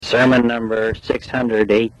Sermon number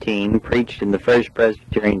 618, preached in the First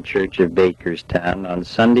Presbyterian Church of Bakerstown on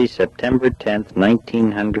Sunday, September 10th,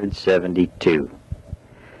 1972.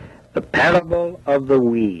 The Parable of the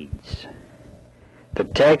Weeds. The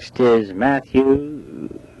text is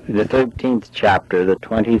Matthew, the 13th chapter, the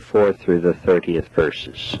 24th through the 30th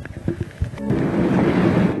verses.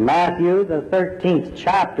 Matthew, the 13th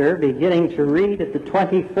chapter, beginning to read at the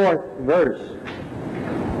 24th verse.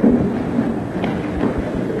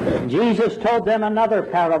 Jesus told them another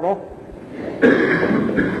parable.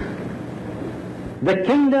 The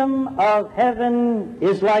kingdom of heaven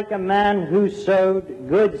is like a man who sowed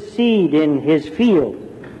good seed in his field.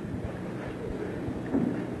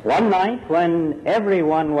 One night, when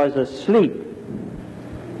everyone was asleep,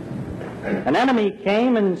 an enemy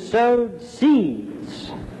came and sowed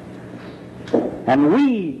seeds and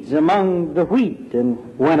weeds among the wheat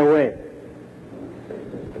and went away.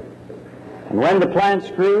 And when the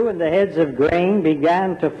plants grew and the heads of grain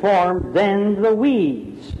began to form, then the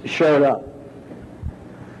weeds showed up.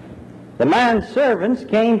 The man's servants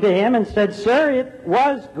came to him and said, "Sir, it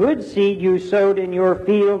was good seed you sowed in your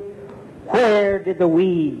field. Where did the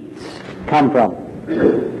weeds come from?"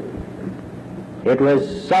 "It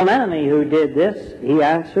was some enemy who did this," he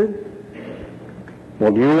answered.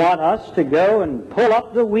 "Well, do you want us to go and pull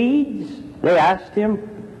up the weeds?" they asked him.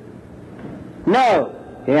 "No,"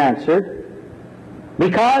 he answered,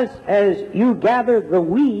 "because as you gather the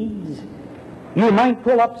weeds, you might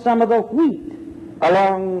pull up some of the wheat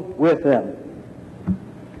along with them.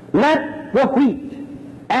 Let the wheat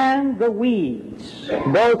and the weeds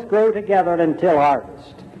both grow together until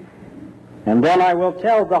harvest. And then I will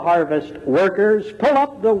tell the harvest workers, pull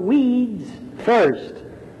up the weeds first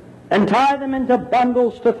and tie them into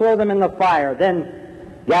bundles to throw them in the fire. Then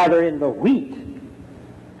gather in the wheat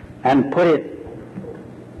and put it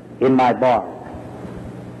in my barn."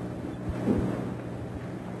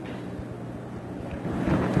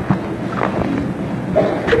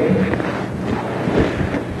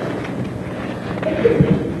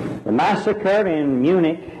 The massacre in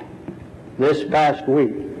Munich this past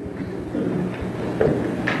week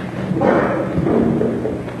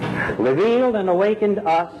revealed and awakened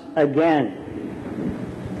us again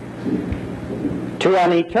to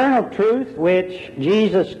an eternal truth which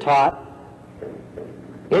Jesus taught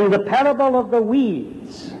in the parable of the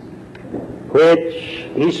weeds, which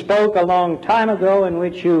he spoke a long time ago and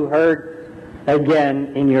which you heard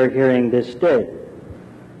again in your hearing this day.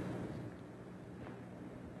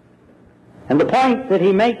 And the point that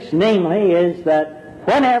he makes, namely, is that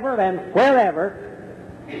whenever and wherever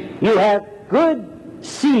you have good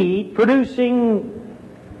seed producing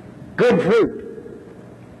good fruit,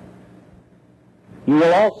 you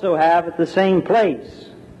will also have at the same place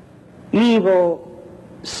evil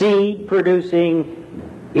seed producing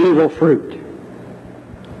evil fruit.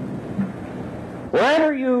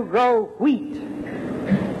 Wherever you grow wheat,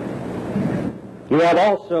 you have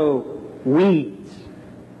also weeds.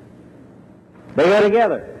 They go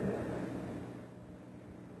together.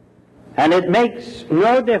 And it makes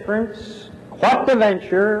no difference what the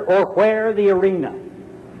venture or where the arena.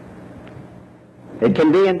 It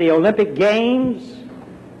can be in the Olympic Games.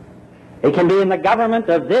 It can be in the government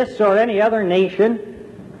of this or any other nation.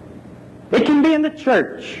 It can be in the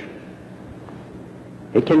church.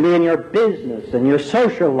 It can be in your business and your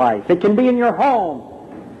social life. It can be in your home.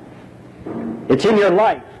 It's in your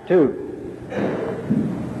life, too.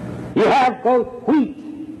 You have both wheat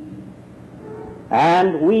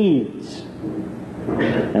and weeds.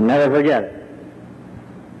 And never forget it.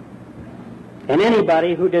 And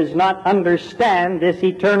anybody who does not understand this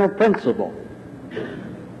eternal principle,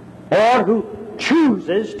 or who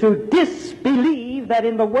chooses to disbelieve that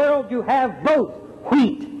in the world you have both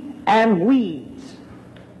wheat and weeds,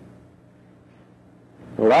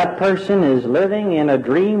 well, that person is living in a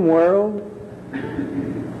dream world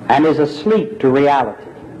and is asleep to reality.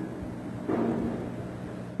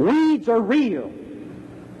 Weeds are real.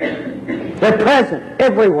 They're present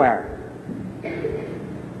everywhere.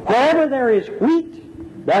 Wherever there is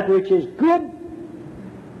wheat, that which is good,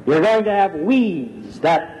 you're going to have weeds,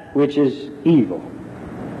 that which is evil.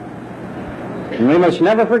 And we must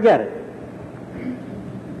never forget it.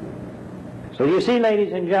 So you see,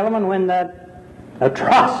 ladies and gentlemen, when that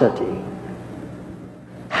atrocity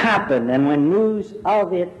happened and when news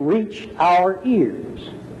of it reached our ears,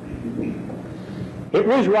 it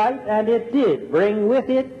was right, and it did bring with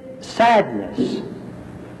it sadness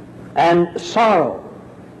and sorrow.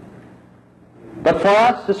 But for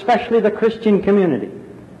us, especially the Christian community,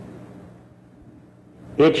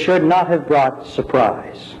 it should not have brought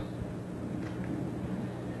surprise.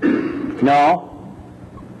 No,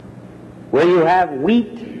 where you have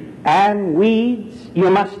wheat and weeds, you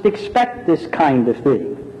must expect this kind of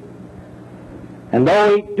thing. And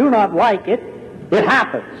though we do not like it, it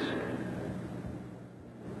happens.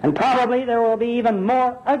 And probably there will be even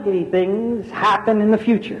more ugly things happen in the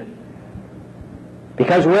future.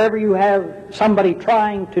 Because wherever you have somebody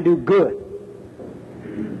trying to do good,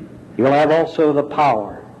 you will have also the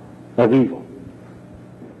power of evil.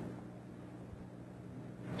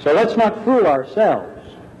 So let's not fool ourselves.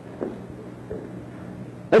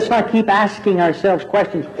 Let's not keep asking ourselves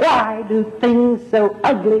questions. Why do things so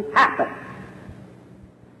ugly happen?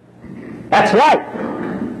 That's life.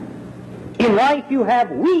 In life you have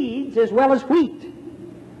weeds as well as wheat.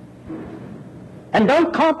 And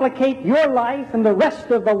don't complicate your life and the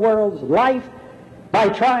rest of the world's life by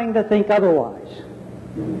trying to think otherwise.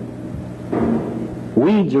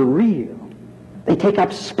 Weeds are real. They take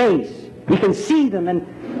up space. You can see them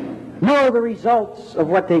and know the results of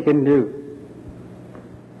what they can do.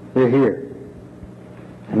 They're here.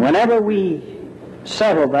 And whenever we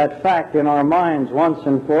settle that fact in our minds once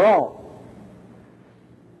and for all,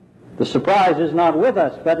 the surprise is not with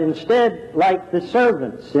us, but instead, like the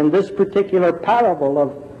servants in this particular parable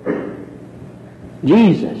of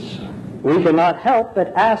Jesus, we cannot help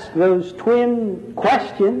but ask those twin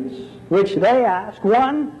questions which they ask.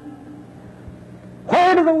 One,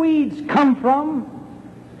 where do the weeds come from?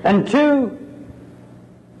 And two,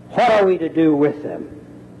 what are we to do with them?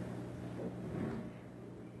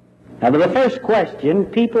 Now, to the first question,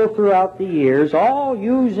 people throughout the years, all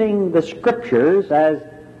using the Scriptures as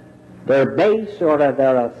their base or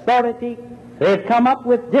their authority, they've come up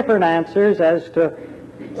with different answers as to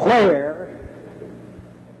where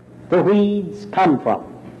the weeds come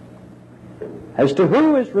from, as to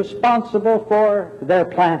who is responsible for their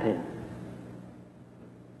planting.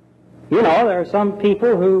 You know, there are some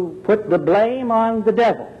people who put the blame on the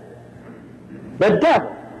devil. The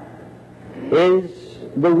devil is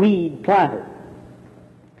the weed planter.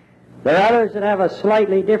 There are others that have a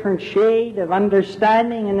slightly different shade of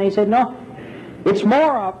understanding, and they said, no, it's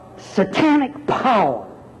more of satanic power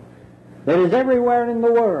that is everywhere in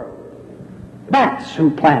the world. That's who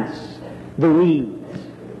plants the weeds.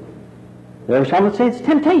 There are some that say it's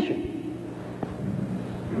temptation.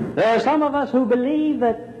 There are some of us who believe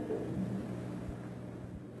that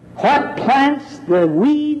what plants the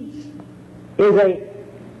weeds is a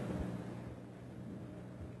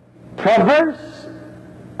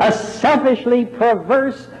selfishly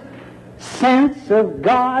perverse sense of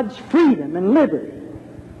God's freedom and liberty,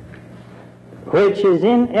 which is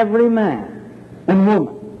in every man and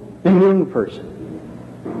woman and young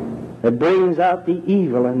person, that brings out the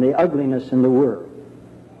evil and the ugliness in the world.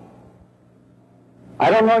 I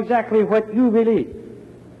don't know exactly what you believe,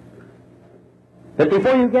 but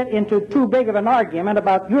before you get into too big of an argument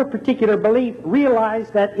about your particular belief, realize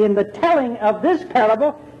that in the telling of this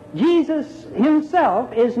parable, Jesus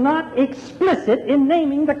himself is not explicit in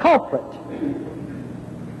naming the culprit.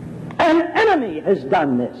 An enemy has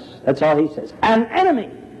done this. That's all he says. An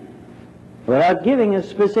enemy, without giving a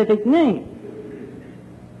specific name.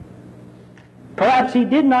 Perhaps he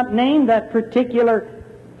did not name that particular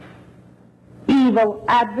evil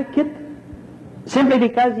advocate simply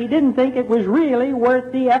because he didn't think it was really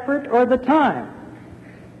worth the effort or the time.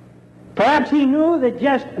 Perhaps he knew that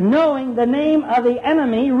just knowing the name of the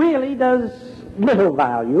enemy really does little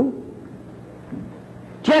value.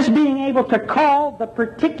 Just being able to call the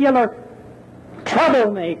particular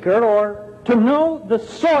troublemaker or to know the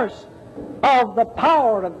source of the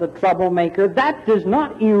power of the troublemaker, that does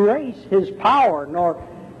not erase his power nor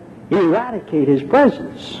eradicate his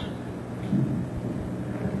presence.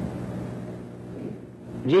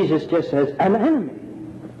 Jesus just says, an enemy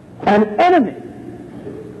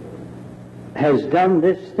has done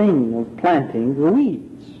this thing of planting the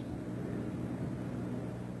weeds.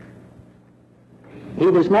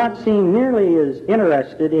 He does not seem nearly as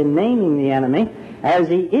interested in naming the enemy as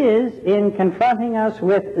he is in confronting us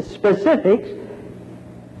with specifics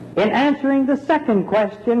in answering the second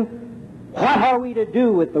question, what are we to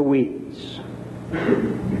do with the weeds?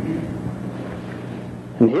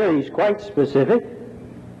 And here he's quite specific.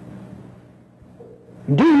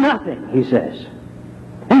 Do nothing, he says.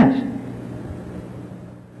 Yes.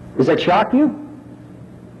 Does that shock you?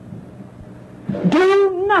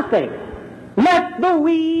 Do nothing. Let the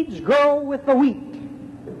weeds grow with the wheat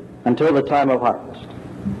until the time of harvest.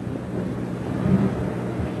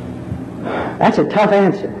 That's a tough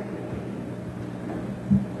answer.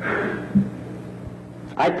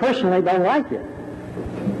 I personally don't like it.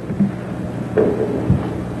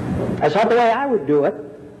 That's not the way I would do it.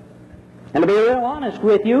 And to be real honest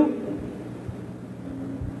with you,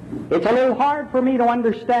 It's a little hard for me to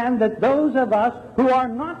understand that those of us who are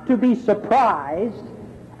not to be surprised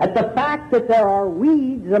at the fact that there are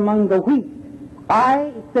weeds among the wheat,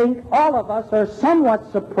 I think all of us are somewhat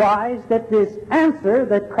surprised at this answer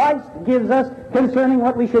that Christ gives us concerning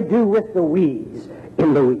what we should do with the weeds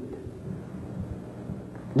in the wheat.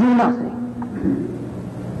 Do nothing.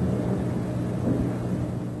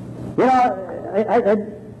 You know, I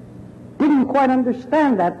didn't quite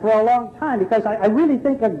understand that for a long time, because I really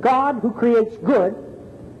think a God who creates good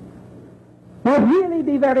would really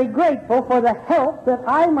be very grateful for the help that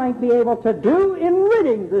I might be able to do in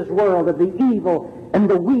ridding this world of the evil and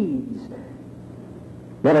the weeds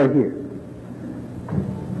that are here.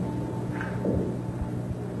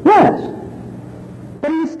 Yes.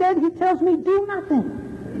 But instead he tells me, do nothing.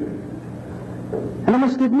 And I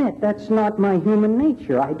must admit, that's not my human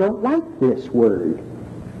nature. I don't like this word.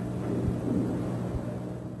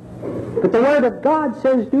 But the Word of God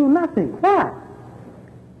says do nothing. Why?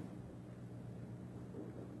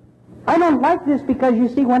 I don't like this because, you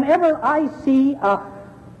see, whenever I see a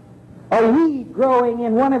weed growing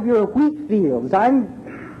in one of your wheat fields, I'm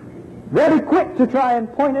very quick to try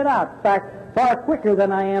and point it out. In fact, far quicker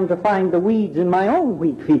than I am to find the weeds in my own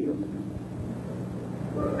wheat field.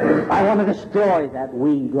 I want to destroy that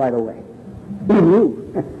weed right away.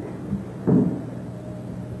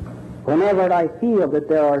 Whenever I feel that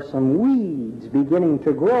there are some weeds beginning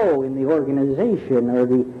to grow in the organization or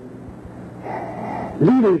the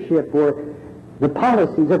leadership or the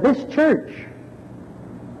policies of this church,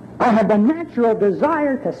 I have the natural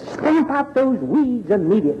desire to stamp out those weeds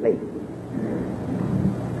immediately.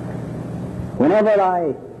 Whenever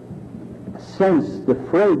I sense the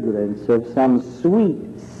fragrance of some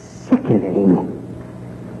sweet, sickening,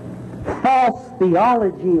 false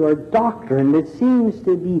theology or doctrine that seems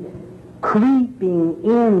to be creeping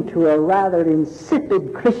into a rather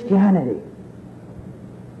insipid Christianity,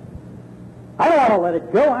 I don't want to let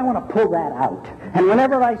it go. I want to pull that out. And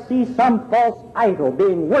whenever I see some false idol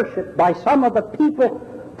being worshipped by some of the people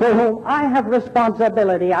for whom I have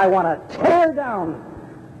responsibility, I want to tear down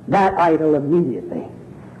that idol immediately.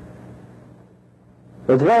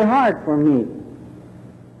 It's very hard for me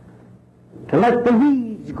to let the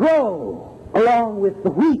weeds grow along with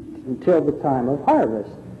the wheat until the time of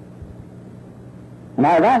harvest. And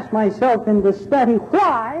I've asked myself in the study,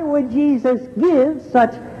 why would Jesus give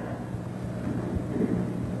such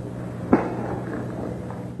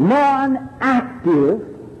non-active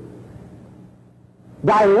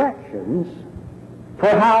directions for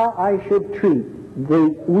how I should treat the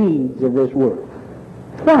weeds of this world?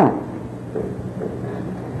 Why?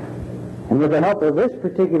 And with the help of this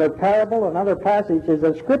particular parable and other passages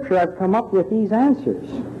of Scripture, I've come up with these answers.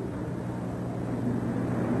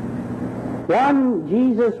 One,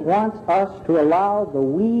 Jesus wants us to allow the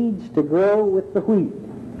weeds to grow with the wheat,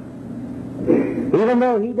 even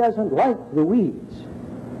though he doesn't like the weeds,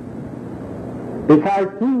 because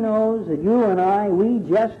he knows that you and I, we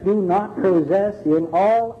just do not possess in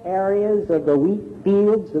all areas of the wheat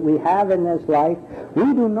fields that we have in this life, we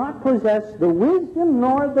do not possess the wisdom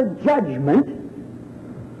nor the judgment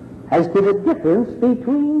as to the difference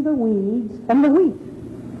between the weeds and the wheat.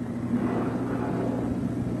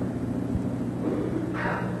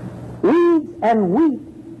 Weeds and wheat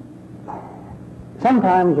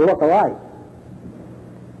sometimes look alike.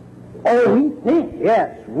 Oh, we think,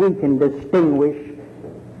 yes, we can distinguish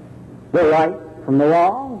the right from the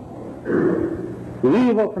wrong, the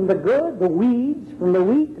evil from the good, the weeds from the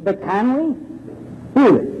wheat, but can we?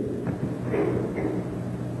 Really?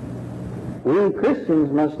 We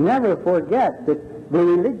Christians must never forget that the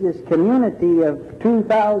religious community of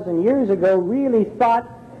 2,000 years ago really thought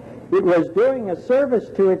it was doing a service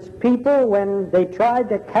to its people when they tried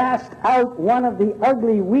to cast out one of the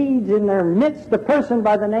ugly weeds in their midst, the person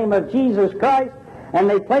by the name of Jesus Christ, and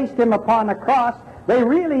they placed him upon a cross. They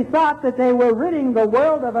really thought that they were ridding the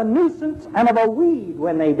world of a nuisance and of a weed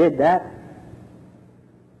when they did that.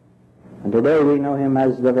 And today we know him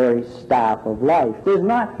as the very staff of life. Does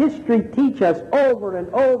not history teach us over and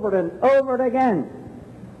over and over again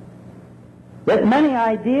that many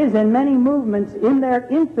ideas and many movements in their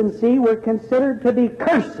infancy were considered to be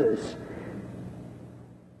curses,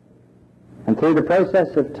 and through the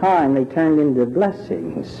process of time they turned into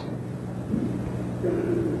blessings,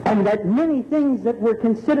 and that many things that were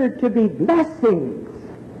considered to be blessings,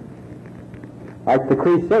 like the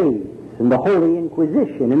Crusades and the Holy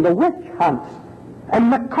Inquisition and the witch hunts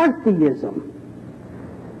and McCarthyism,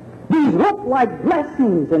 these looked like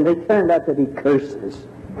blessings and they turned out to be curses.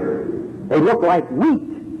 They look like wheat,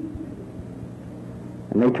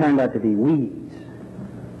 and they turned out to be weeds.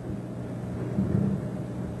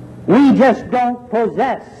 We just don't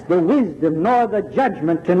possess the wisdom nor the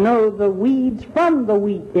judgment to know the weeds from the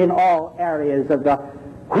wheat in all areas of the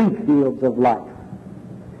wheat fields of life.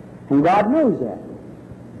 And God knows that.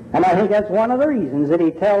 And I think that's one of the reasons that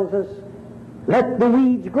He tells us, let the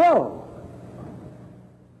weeds grow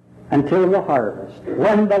until the harvest.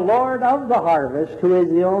 When the Lord of the harvest, who is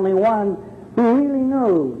the only one who really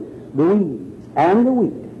knows the weeds and the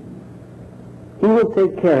wheat, He will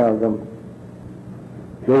take care of them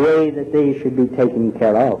the way that they should be taken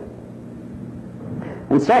care of.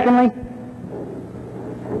 And secondly,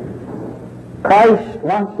 Christ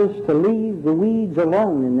wants us to leave the weeds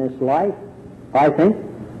alone in this life, I think,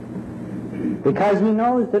 because He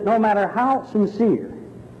knows that no matter how sincere,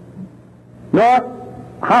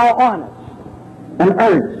 nor how honest and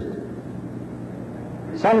earnest,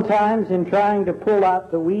 sometimes in trying to pull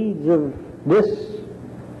out the weeds of this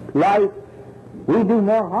life, we do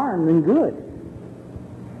more harm than good.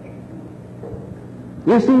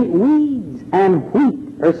 You see, weeds and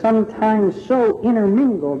wheat are sometimes so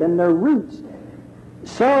intermingled and their roots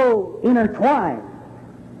so intertwined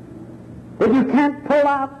that you can't pull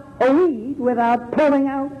out a weed without pulling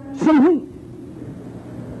out some wheat.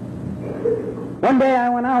 One day I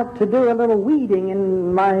went out to do a little weeding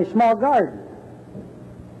in my small garden.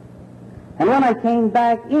 And when I came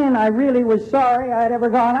back in, I really was sorry I'd ever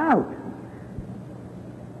gone out.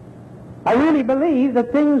 I really believe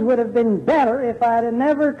that things would have been better if I'd have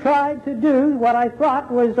never tried to do what I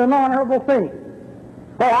thought was an honorable thing.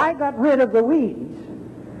 Well, I got rid of the weeds,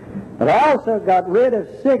 but I also got rid of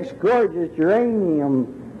 6 gorgeous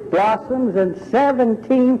geranium blossoms and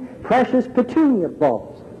 17 precious petunia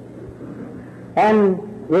bulbs.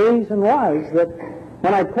 And the reason was that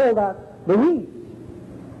when I pulled out the weeds,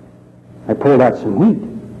 I pulled out some wheat.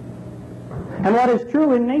 And what is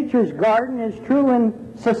true in nature's garden is true in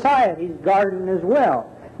society's garden as well.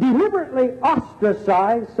 Deliberately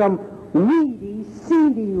ostracize some weedy,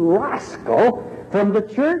 seedy rascal from the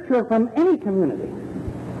church or from any community.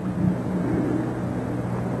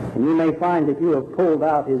 And you may find that you have pulled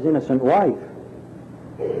out his innocent wife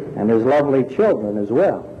and his lovely children as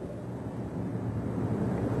well.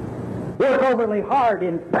 Work overly hard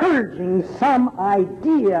in purging some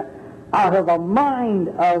idea out of a mind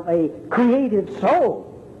of a creative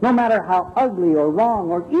soul, no matter how ugly or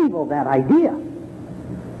wrong or evil that idea.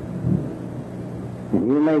 And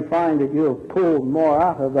you may find that you have pulled more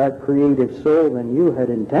out of that creative soul than you had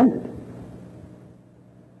intended.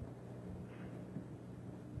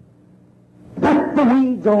 Let the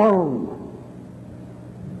weeds alone.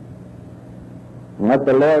 And let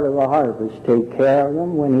the Lord of the harvest take care of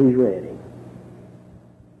them when He's ready.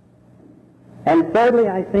 And thirdly,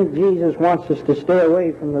 I think Jesus wants us to stay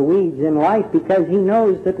away from the weeds in life because He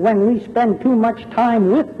knows that when we spend too much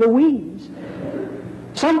time with the weeds,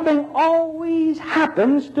 something always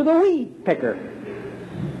happens to the weed picker.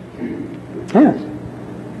 Yes.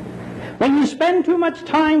 When you spend too much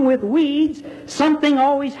time with weeds, something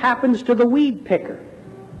always happens to the weed picker.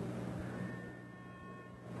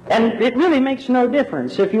 And it really makes no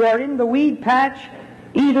difference if you are in the weed patch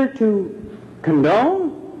either to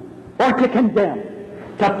condone or to condemn,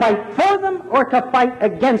 to fight for them or to fight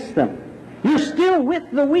against them. You're still with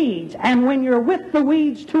the weeds, and when you're with the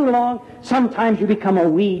weeds too long, sometimes you become a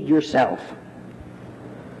weed yourself.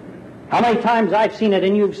 How many times I've seen it,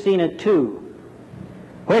 and you've seen it too,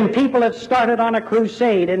 when people have started on a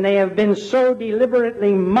crusade and they have been so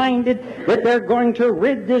deliberately minded that they're going to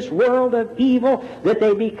rid this world of evil that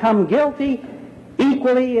they become guilty,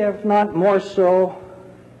 equally, if not more so,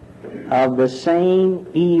 of the same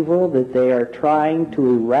evil that they are trying to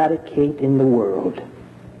eradicate in the world.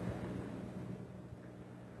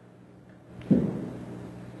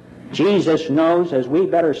 Jesus knows, as we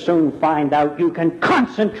better soon find out, you can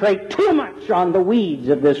concentrate too much on the weeds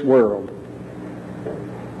of this world.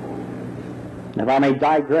 If I may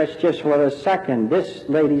digress just for a second, this,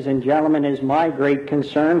 ladies and gentlemen, is my great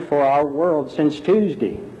concern for our world since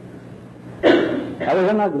Tuesday. That was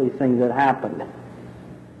an ugly thing that happened.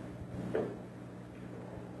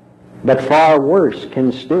 But far worse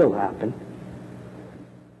can still happen.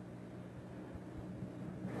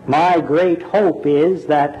 My great hope is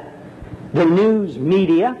that the news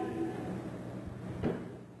media,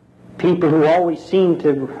 people who always seem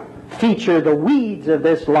to feature the weeds of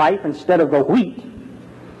this life instead of the wheat,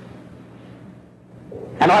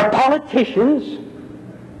 and our politicians,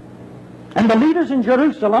 and the leaders in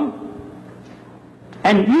Jerusalem,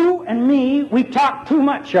 and you and me, we talk too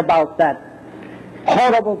much about that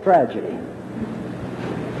horrible tragedy.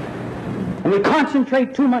 And we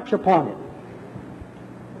concentrate too much upon it.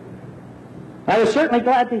 I was certainly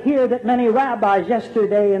glad to hear that many rabbis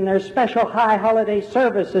yesterday in their special high holiday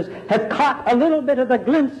services have caught a little bit of the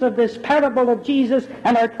glimpse of this parable of Jesus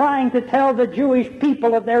and are trying to tell the Jewish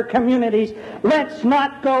people of their communities, let's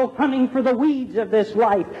not go hunting for the weeds of this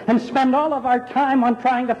life and spend all of our time on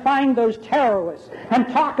trying to find those terrorists and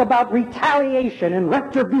talk about retaliation and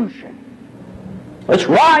retribution. Let's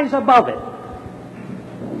rise above it.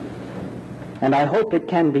 And I hope it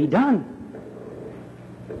can be done.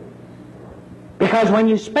 Because when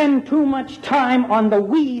you spend too much time on the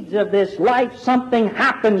weeds of this life, something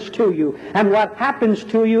happens to you. And what happens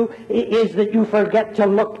to you is that you forget to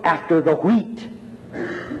look after the wheat.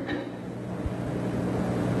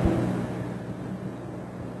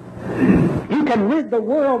 You can rid the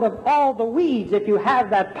world of all the weeds if you have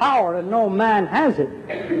that power, and no man has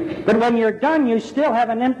it. But when you're done, you still have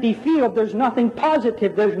an empty field. There's nothing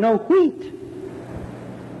positive. There's no wheat.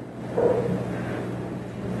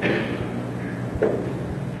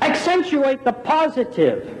 Accentuate the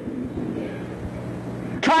positive.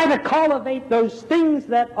 Try to cultivate those things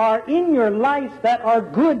that are in your life that are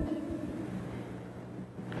good.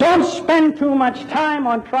 Don't spend too much time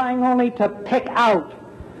on trying only to pick out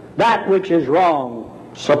that which is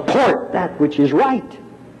wrong. Support that which is right.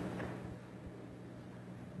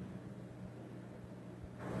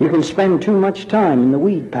 You can spend too much time in the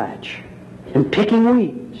weed patch and picking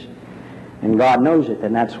weeds. And God knows it,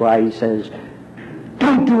 and that's why He says,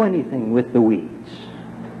 don't do anything with the weeds.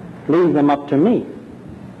 Leave them up to me.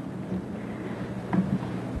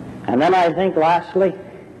 And then I think, lastly,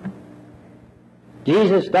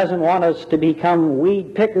 Jesus doesn't want us to become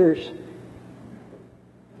weed pickers,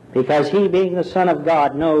 because He, being the Son of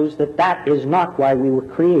God, knows that that is not why we were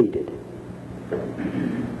created.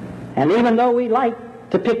 And even though we like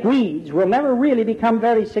to pick weeds, we'll never really become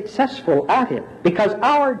very successful at it, because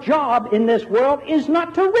our job in this world is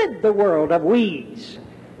not to rid the world of weeds.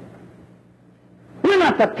 We're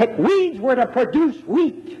not to pick weeds, we're to produce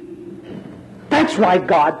wheat. That's why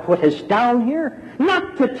God put us down here,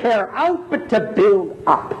 not to tear out, but to build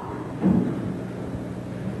up.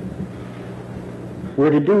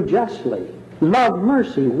 We're to do justly, love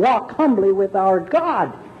mercy, walk humbly with our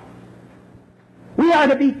God. We are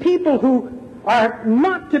to be people who are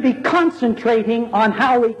not to be concentrating on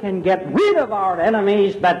how we can get rid of our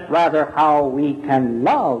enemies, but rather how we can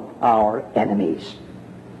love our enemies.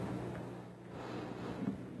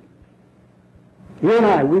 You and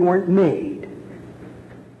I, we weren't made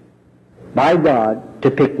by God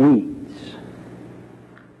to pick weeds.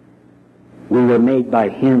 We were made by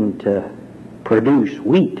Him to produce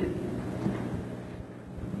wheat.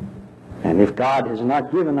 And if God has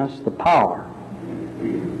not given us the power,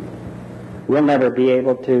 we'll never be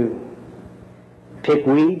able to pick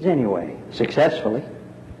weeds anyway, successfully.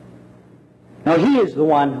 No, He is the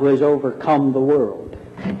one who has overcome the world.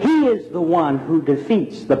 He is the one who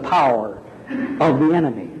defeats the power of the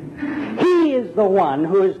enemy. He is the one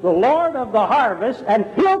who is the Lord of the harvest, and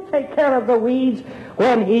He'll take care of the weeds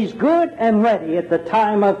when He's good and ready at the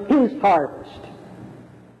time of His harvest.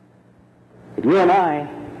 But you and I,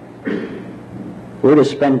 we're to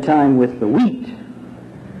spend time with the wheat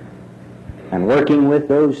and working with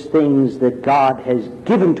those things that God has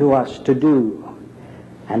given to us to do,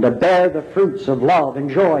 and to bear the fruits of love and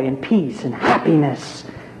joy and peace and happiness,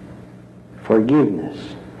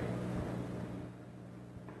 forgiveness.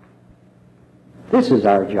 This is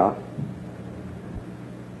our job.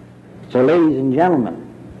 So, ladies and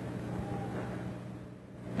gentlemen,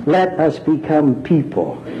 let us become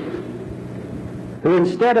people who,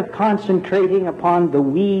 instead of concentrating upon the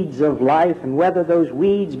weeds of life, and whether those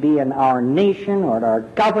weeds be in our nation or our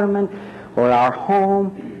government or our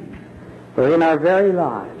home or in our very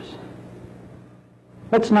lives,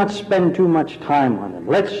 let's not spend too much time on them.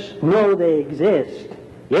 Let's know they exist,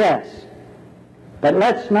 yes, but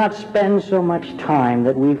let's not spend so much time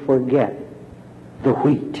that we forget the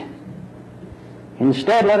wheat.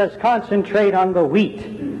 Instead, let us concentrate on the wheat.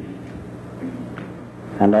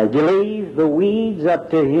 And I leave the weeds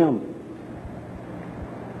up to Him,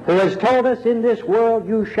 who has told us, in this world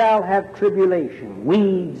you shall have tribulation,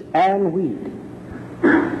 weeds and wheat.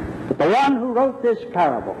 But the one who wrote this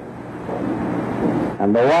parable,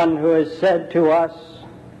 and the one who has said to us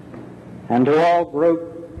and to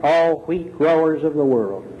all wheat growers of the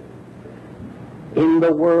world, in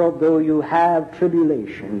the world though you have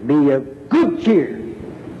tribulation, be of good cheer,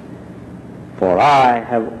 for I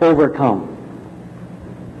have overcome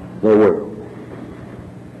the world.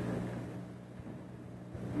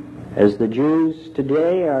 As the Jews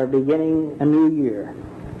today are beginning a new year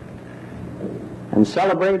and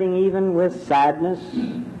celebrating, even with sadness,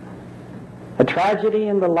 a tragedy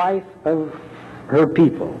in the life of her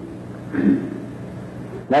people.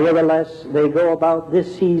 Nevertheless, they go about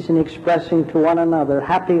this season expressing to one another,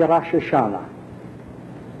 Happy Rosh Hashanah,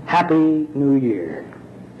 Happy New Year.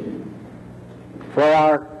 For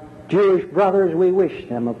our Jewish brothers, we wish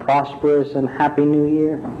them a prosperous and happy New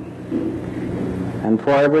Year. And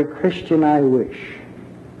for every Christian, I wish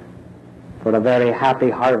for a very happy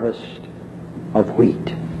harvest of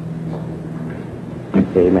wheat.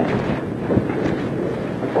 Amen.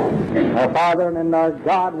 Our Father and our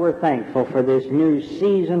God, we're thankful for this new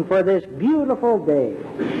season, for this beautiful day,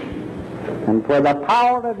 and for the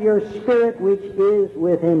power of your Spirit which is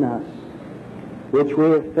within us, which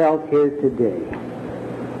we have felt here today.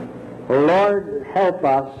 O Lord, help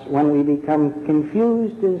us when we become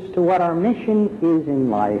confused as to what our mission is in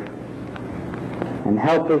life, and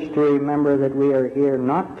help us to remember that we are here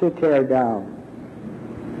not to tear down,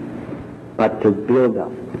 but to build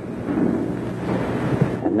up.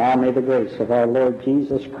 And now may the grace of our Lord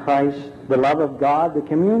Jesus Christ, the love of God, the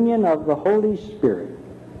communion of the Holy Spirit,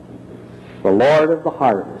 the Lord of the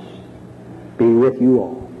harvest, be with you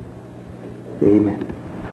all. Amen.